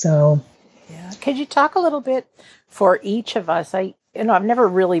 So, yeah. Could you talk a little bit for each of us? I've never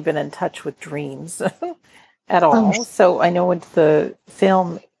really been in touch with dreams at all. So I know with the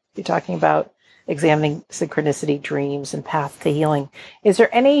film, you're talking about examining synchronicity, dreams, and path to healing. Is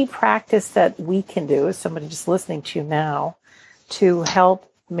there any practice that we can do, as somebody just listening to you now, to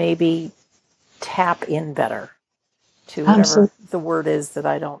help maybe tap in better to whatever the word is that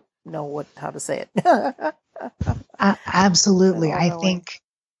I don't know how to say it? Absolutely. I think,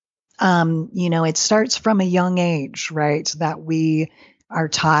 it starts from a young age, right? That we are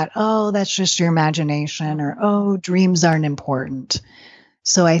taught, oh, that's just your imagination, or, oh, dreams aren't important.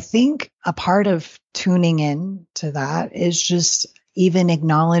 So I think a part of tuning in to that is just even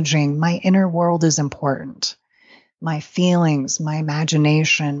acknowledging my inner world is important. My feelings, my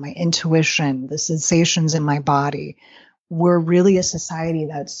imagination, my intuition, the sensations in my body. We're really a society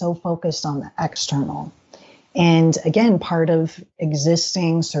that's so focused on the external. And again, part of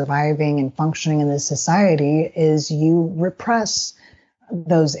existing, surviving, and functioning in this society is you repress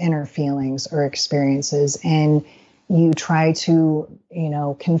those inner feelings or experiences, and you try to,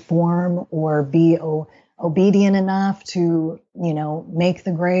 conform or be obedient enough to, make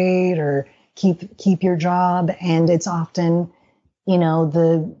the grade or keep your job. And it's often,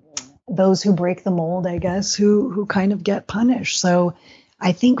 those who break the mold, I guess, who kind of get punished. So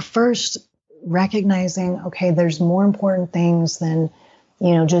I think first recognizing, okay, there's more important things than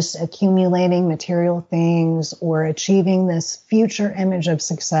just accumulating material things or achieving this future image of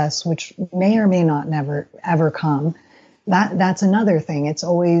success, which may or may not never ever come. That's another thing.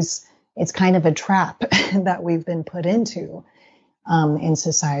 It's kind of a trap that we've been put into in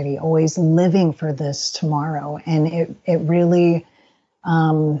society, always living for this tomorrow. And it really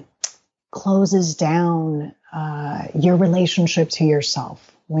closes down your relationship to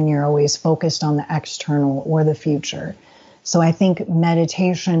yourself when you're always focused on the external or the future. So I think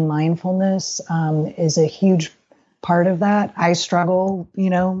meditation, mindfulness is a huge part of that. I struggle,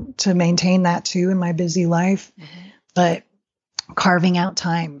 to maintain that too in my busy life, but carving out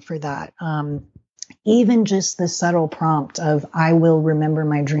time for that. Even just the subtle prompt of, I will remember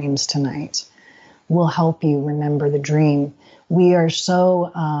my dreams tonight, will help you remember the dream. We are so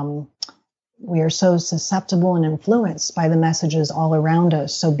susceptible and influenced by the messages all around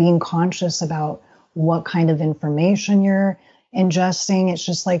us. So being conscious about what kind of information you're ingesting. It's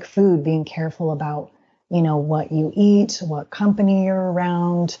just like food, being careful about, what you eat, what company you're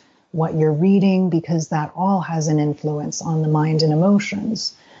around, what you're reading, because that all has an influence on the mind and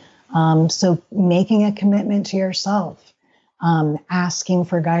emotions. So making a commitment to yourself, asking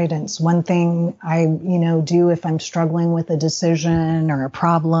for guidance. One thing I, do if I'm struggling with a decision or a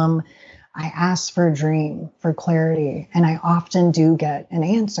problem, I ask for a dream, for clarity, and I often do get an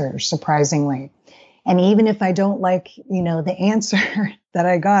answer, surprisingly. And even if I don't like, the answer that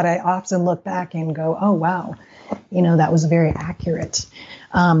I got, I often look back and go, oh, wow, that was very accurate.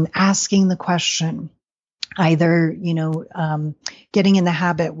 Asking the question, either, getting in the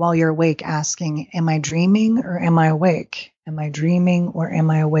habit while you're awake, asking, am I dreaming or am I awake? Am I dreaming or am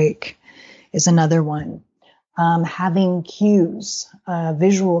I awake is another one. Having cues,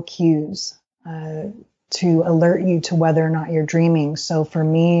 visual cues, to alert you to whether or not you're dreaming. So for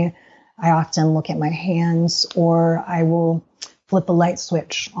me, I often look at my hands, or I will flip a light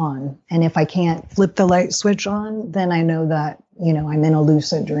switch on. And if I can't flip the light switch on, then I know that, I'm in a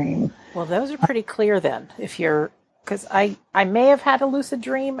lucid dream. Well, those are pretty clear then. Because I may have had a lucid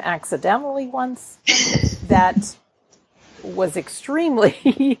dream accidentally once that was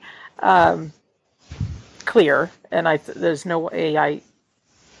extremely clear. And there's no way I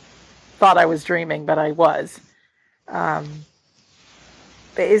thought I was dreaming, but I was.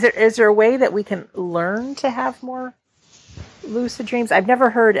 Is there a way that we can learn to have more lucid dreams? I've never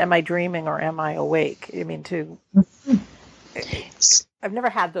heard, am I dreaming or am I awake? I've never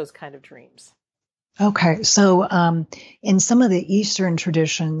had those kind of dreams. Okay. So in some of the Eastern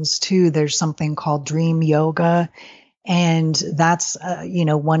traditions too, there's something called dream yoga. And that's,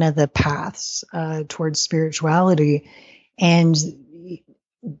 one of the paths towards spirituality. And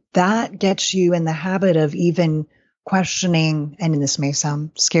that gets you in the habit of even questioning, and this may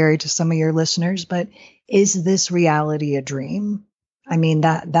sound scary to some of your listeners, but is this reality a dream?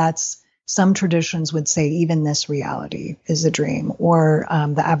 That's some traditions would say even this reality is a dream, or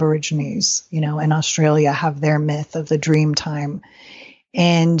the Aborigines, in Australia have their myth of the dream time.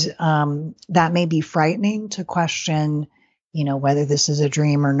 And that may be frightening to question, whether this is a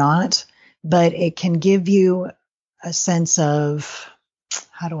dream or not, but it can give you a sense of,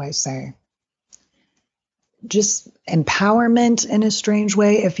 how do I say, just empowerment in a strange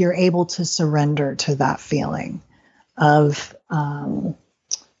way, if you're able to surrender to that feeling of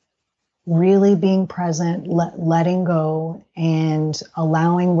really being present, letting go, and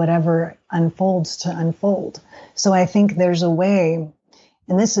allowing whatever unfolds to unfold. So I think there's a way,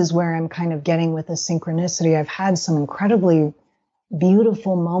 and this is where I'm kind of getting with the synchronicity. I've had some incredibly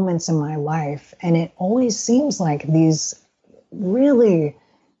beautiful moments in my life, and it always seems like these really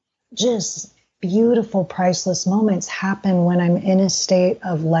just beautiful, priceless moments happen when I'm in a state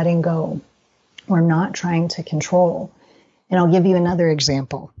of letting go or not trying to control. And I'll give you another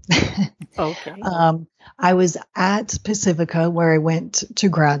example. Okay. I was at Pacifica, where I went to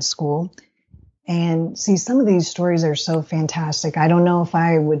grad school. And see, some of these stories are so fantastic. I don't know if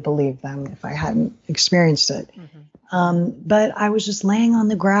I would believe them if I hadn't experienced it. Mm-hmm. But I was just laying on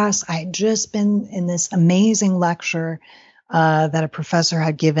the grass. I had just been in this amazing lecture that a professor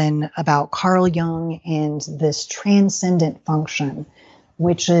had given about Carl Jung and this transcendent function,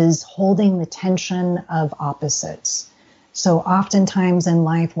 which is holding the tension of opposites. So oftentimes in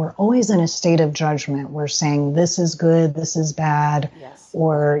life, we're always in a state of judgment. We're saying this is good, this is bad, yes.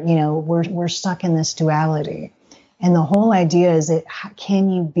 Or, we're stuck in this duality. And the whole idea is can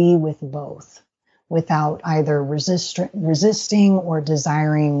you be with both without either resisting or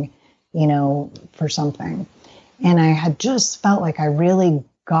desiring, for something. And I had just felt like I really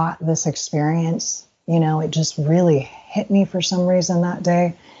got this experience. It just really hit me for some reason that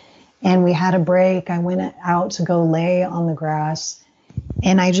day. And we had a break. I went out to go lay on the grass.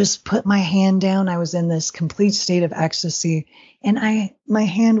 And I just put my hand down. I was in this complete state of ecstasy. And my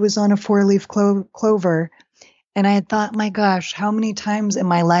hand was on a 4-leaf clover. And I had thought, my gosh, how many times in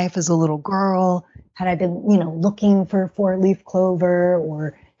my life as a little girl had I been, looking for a 4-leaf clover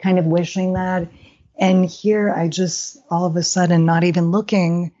or kind of wishing that. And here I just all of a sudden, not even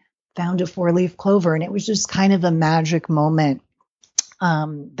looking, found a 4-leaf clover. And it was just kind of a magic moment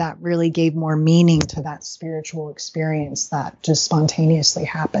that really gave more meaning to that spiritual experience that just spontaneously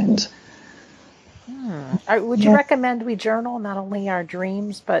happened. Would you recommend we journal not only our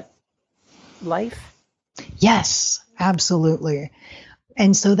dreams, but life? Yes, absolutely.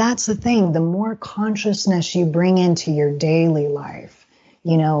 And so that's the thing. The more consciousness you bring into your daily life,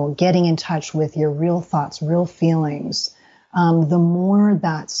 getting in touch with your real thoughts, real feelings, the more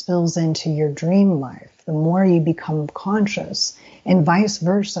that spills into your dream life, the more you become conscious, and vice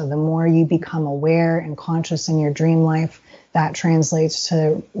versa. The more you become aware and conscious in your dream life, that translates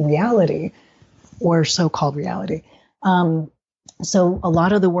to reality, or so-called reality. So a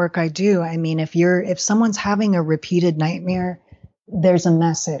lot of the work I do, if someone's having a repeated nightmare, there's a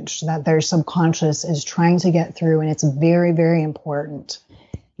message that their subconscious is trying to get through, and it's very, very important.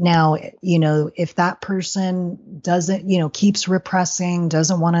 Now, if that person doesn't, keeps repressing,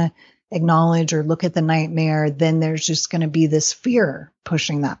 doesn't want to acknowledge or look at the nightmare, then there's just going to be this fear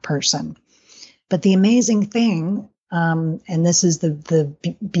pushing that person. But the amazing thing, and this is the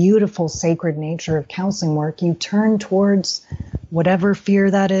beautiful sacred nature of counseling work, you turn towards whatever fear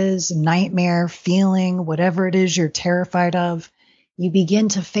that is, nightmare, feeling, whatever it is you're terrified of, you begin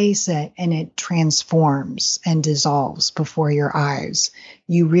to face it, and it transforms and dissolves before your eyes.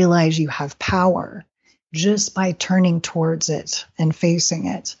 You realize you have power just by turning towards it and facing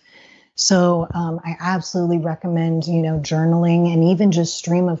it. So I absolutely recommend, journaling, and even just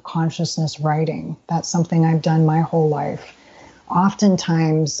stream of consciousness writing. That's something I've done my whole life.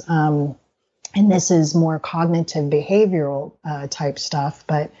 Oftentimes, and this is more cognitive behavioral type stuff,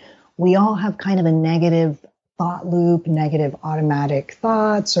 but we all have kind of a negative thought loop, negative automatic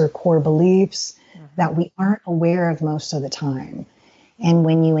thoughts or core beliefs that we aren't aware of most of the time. And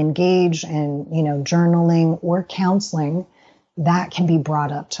when you engage in, journaling or counseling, that can be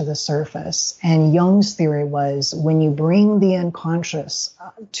brought up to the surface. And Jung's theory was when you bring the unconscious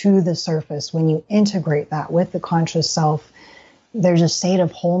to the surface, when you integrate that with the conscious self, there's a state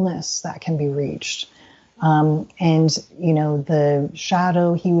of wholeness that can be reached. And, the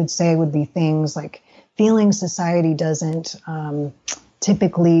shadow, he would say, would be things like feelings society doesn't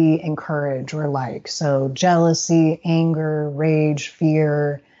typically encourage or like. So jealousy, anger, rage,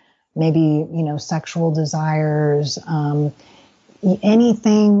 fear, maybe, sexual desires,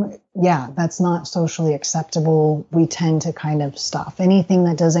 anything, that's not socially acceptable, we tend to kind of stuff. Anything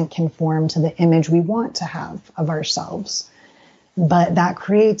that doesn't conform to the image we want to have of ourselves. But that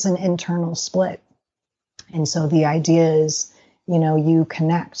creates an internal split. And so the idea is, you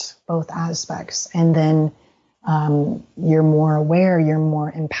connect both aspects, and then you're more aware, you're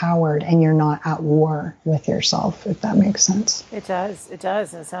more empowered, and you're not at war with yourself, if that makes sense. It does. It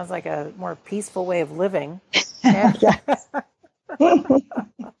does. And it sounds like a more peaceful way of living. Yes.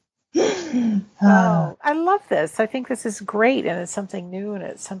 Oh, I love this. I think this is great, and it's something new, and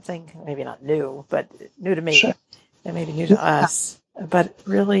it's something maybe not new, but new to me. Sure. And maybe new to us, but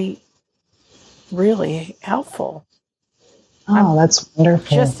really, really helpful. That's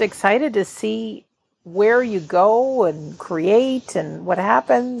wonderful. Just excited to see where you go and create and what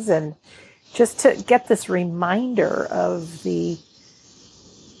happens, and just to get this reminder of the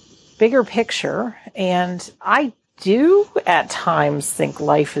bigger picture. And I do at times think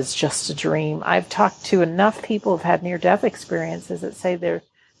life is just a dream. I've talked to enough people who've had near-death experiences that say they're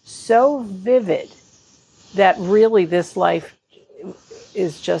so vivid that really this life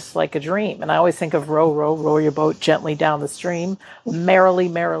is just like a dream. And I always think of row, row, row your boat gently down the stream. Merrily,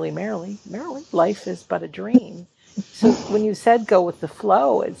 merrily, merrily, merrily. Life is but a dream. So when you said go with the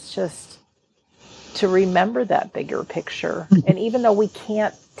flow, it's just to remember that bigger picture. And even though we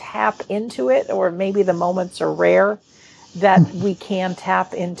can't tap into it, or maybe the moments are rare, that we can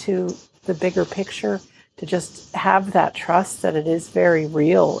tap into the bigger picture, to just have that trust that it is very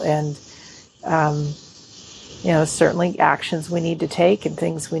real. And, certainly actions we need to take and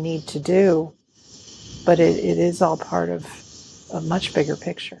things we need to do, but it is all part of a much bigger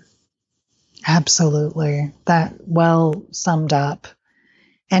picture. Absolutely. That well summed up.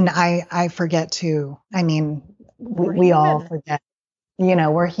 And I forget too. We all forget,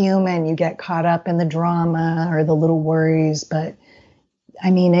 we're human. You get caught up in the drama or the little worries, but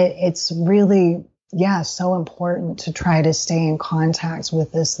it's really, so important to try to stay in contact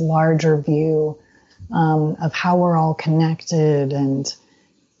with this larger view of how we're all connected, and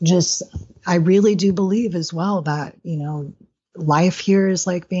just, I really do believe as well that, life here is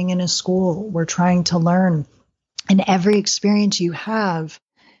like being in a school. We're trying to learn. And every experience you have,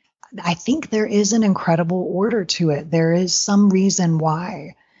 I think there is an incredible order to it. There is some reason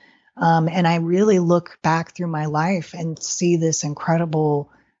why. And I really look back through my life and see this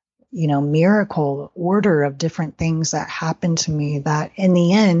incredible, miracle order of different things that happened to me that in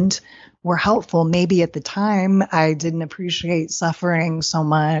the end were helpful. Maybe at the time I didn't appreciate suffering so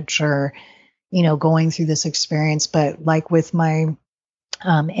much or, going through this experience. But like with my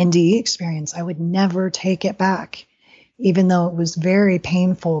NDE experience, I would never take it back, even though it was very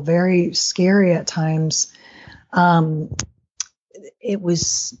painful, very scary at times. It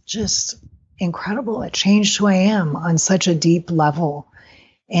was just incredible. It changed who I am on such a deep level.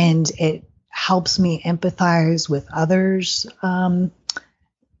 And it helps me empathize with others,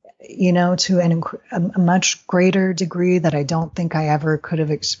 to a much greater degree that I don't think I ever could have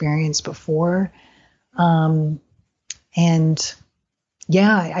experienced before. And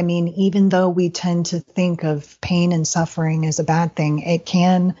yeah, I mean, even though we tend to think of pain and suffering as a bad thing, it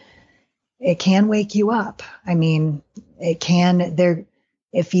can wake you up. I mean,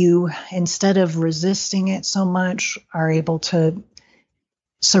 if you, instead of resisting it so much, are able to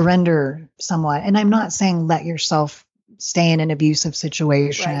surrender somewhat. And I'm not saying let yourself stay in an abusive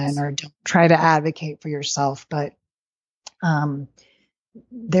situation, right, or don't try to advocate for yourself, but I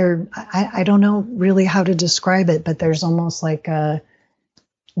don't know really how to describe it, but there's almost like the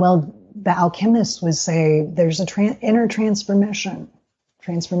alchemists would say there's a inner transformation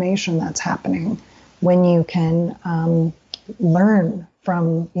that's happening when you can learn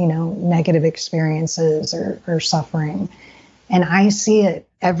from, negative experiences or suffering. And I see it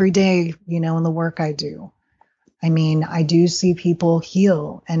every day, in the work I do. I mean, I do see people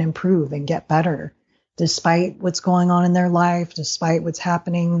heal and improve and get better despite what's going on in their life, despite what's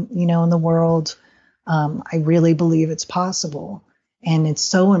happening, in the world. I really believe it's possible. And it's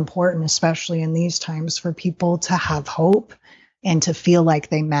so important, especially in these times, for people to have hope and to feel like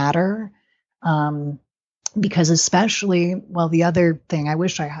they matter. Because the other thing, I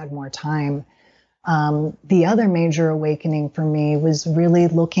wish I had more time. The other major awakening for me was really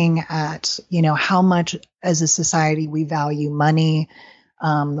looking at, how much as a society we value money.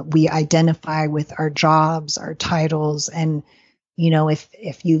 We identify with our jobs, our titles, and,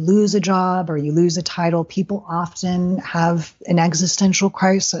 if you lose a job or you lose a title, people often have an existential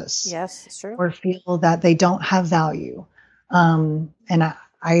crisis. Yes, it's true. Or feel that they don't have value. And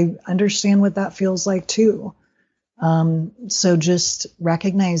I understand what that feels like too. So just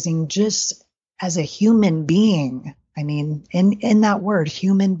recognizing just as a human being, I mean, in that word,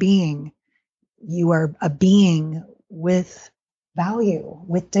 human being, you are a being with value,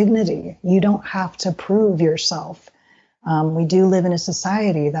 with dignity. You don't have to prove yourself. We do live in a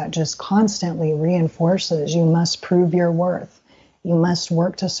society that just constantly reinforces you must prove your worth. You must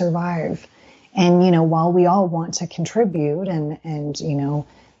work to survive. And, while we all want to contribute and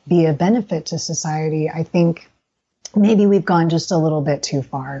be a benefit to society, I think maybe we've gone just a little bit too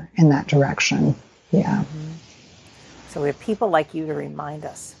far in that direction. Yeah. Mm-hmm. So we have people like you to remind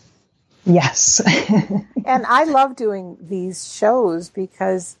us. Yes. And I love doing these shows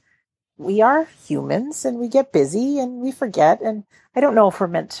because we are humans and we get busy and we forget. And I don't know if we're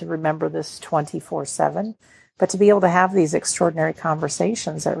meant to remember this 24/7, but to be able to have these extraordinary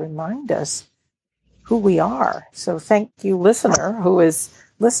conversations that remind us who we are. So thank you, listener, who is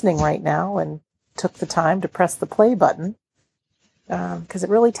listening right now and took the time to press the play button, because it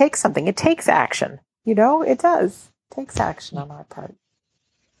really takes something. It takes action. It does. It takes action on our part.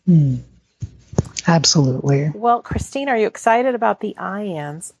 Absolutely. Well, Christine, are you excited about the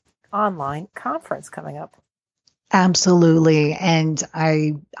IANS online conference coming up? Absolutely. And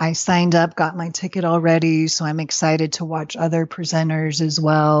I signed up, got my ticket already, so I'm excited to watch other presenters as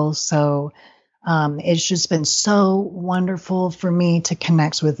well. So it's just been so wonderful for me to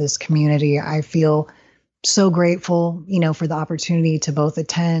connect with this community. I feel so grateful, for the opportunity to both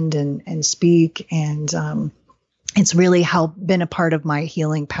attend and speak. And it's really been a part of my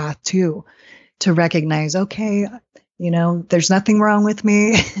healing path too, to recognize, okay, there's nothing wrong with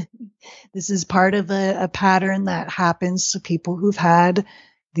me. This is part of a pattern that happens to people who've had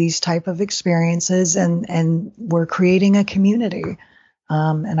these type of experiences, and we're creating a community.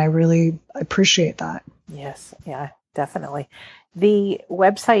 And I really appreciate that. Yes. Yeah, definitely. The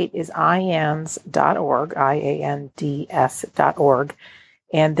website is ians.org, IANDS.org.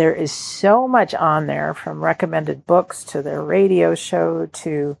 And there is so much on there, from recommended books to their radio show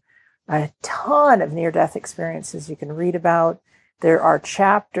to a ton of near-death experiences you can read about. There are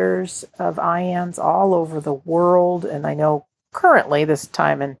chapters of IANS all over the world. And I know currently this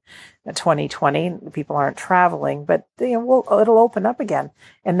time in 2020, people aren't traveling, but it'll open up again.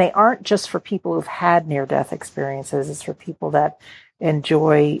 And they aren't just for people who've had near-death experiences. It's for people that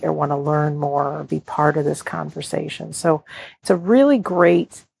enjoy or want to learn more or be part of this conversation. So it's a really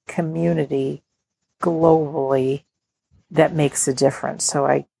great community globally that makes a difference.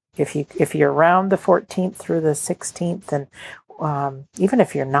 So if you're around the 14th through the 16th, and even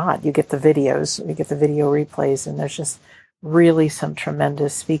if you're not, you get the videos, you get the video replays, and there's just really some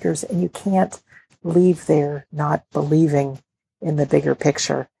tremendous speakers, and you can't leave there not believing in the bigger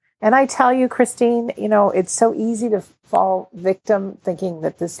picture. And I tell you, Christine, it's so easy to fall victim thinking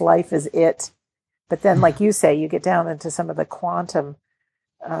that this life is it. But then, like you say, you get down into some of the quantum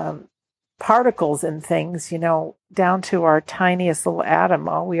particles and things, down to our tiniest little atom.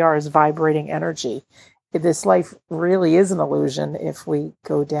 All we are is vibrating energy. This life really is an illusion if we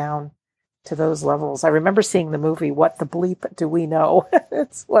go down to those levels. I remember seeing the movie, What the Bleep Do We Know?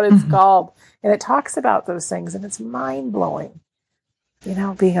 It's what it's called. And it talks about those things, and it's mind-blowing.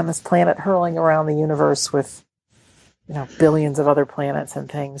 Being on this planet hurling around the universe with, billions of other planets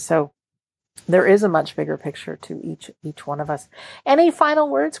and things. So there is a much bigger picture to each one of us. Any final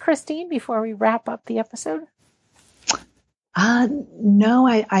words, Christine, before we wrap up the episode? No,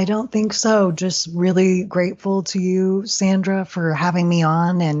 I don't think so. Just really grateful to you, Sandra, for having me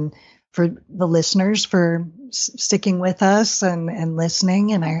on, and for the listeners for sticking with us and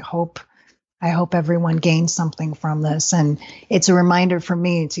listening. And I hope everyone gains something from this. And it's a reminder for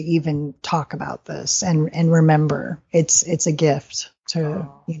me to even talk about this and remember it's a gift to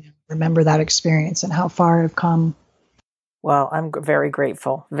remember that experience and how far I've come. Well, I'm very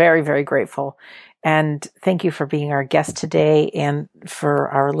grateful, very, very grateful. And thank you for being our guest today. And for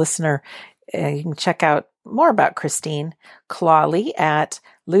our listener, you can check out more about Christine Clawley at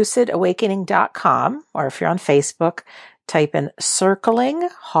lucidawakening.com, or if you're on Facebook, type in Circling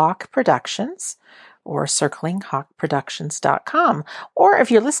Hawk Productions or circlinghawkproductions.com. Or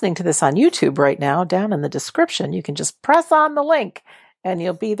if you're listening to this on YouTube right now, down in the description, you can just press on the link and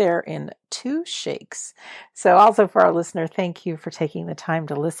you'll be there in 2 shakes. So also for our listener, thank you for taking the time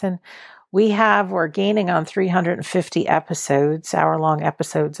to listen. We're gaining on 350 episodes, hour-long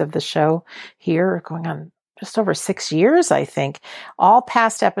episodes of the show here, going on just over 6 years, I think. All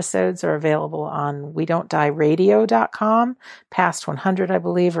past episodes are available on WeDon'tDieRadio.com. Past 100, I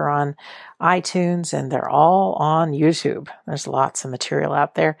believe, are on iTunes, and they're all on YouTube. There's lots of material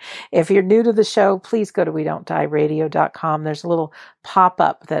out there. If you're new to the show, please go to WeDon'tDieRadio.com. There's a little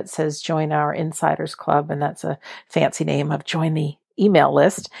pop-up that says Join Our Insiders Club, and that's a fancy name of join the email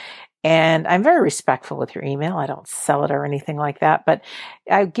list. And I'm very respectful with your email. I don't sell it or anything like that, but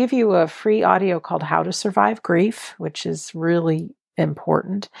I give you a free audio called How to Survive Grief, which is really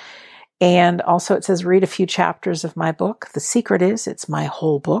important. And also it says read a few chapters of my book. The secret is it's my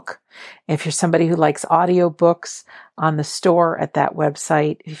whole book. If you're somebody who likes audiobooks, on the store at that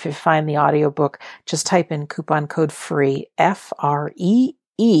website, if you find the audiobook, just type in coupon code FREE,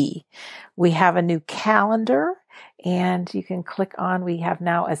 FREE. We have a new calendar. And you can click on, we have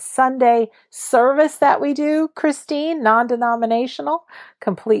now a Sunday service that we do, Christine, non-denominational,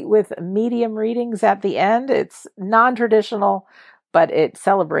 complete with medium readings at the end. It's non-traditional, but it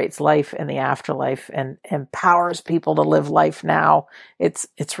celebrates life in the afterlife and empowers people to live life now. It's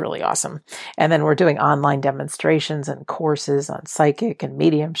really awesome. And then we're doing online demonstrations and courses on psychic and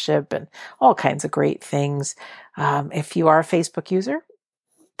mediumship and all kinds of great things. If you are a Facebook user,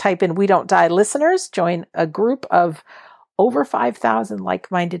 type in We Don't Die Listeners, join a group of over 5,000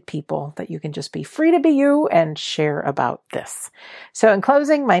 like-minded people that you can just be free to be you and share about this. So in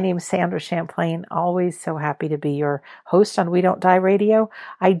closing, my name is Sandra Champlain, always so happy to be your host on We Don't Die Radio.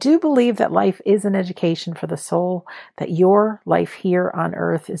 I do believe that life is an education for the soul, that your life here on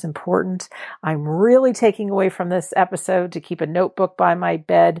earth is important. I'm really taking away from this episode to keep a notebook by my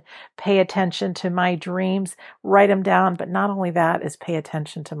bed, pay attention to my dreams, write them down, but not only that is pay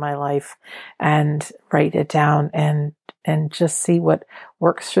attention to my life and write it down and just see what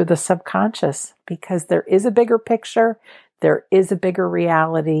works through the subconscious, because there is a bigger picture, there is a bigger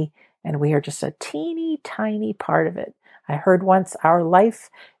reality, and we are just a teeny tiny part of it. I heard once our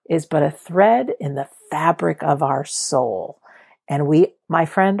life is but a thread in the fabric of our soul. And we, my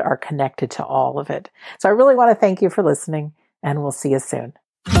friend, are connected to all of it. So I really want to thank you for listening, and we'll see you soon.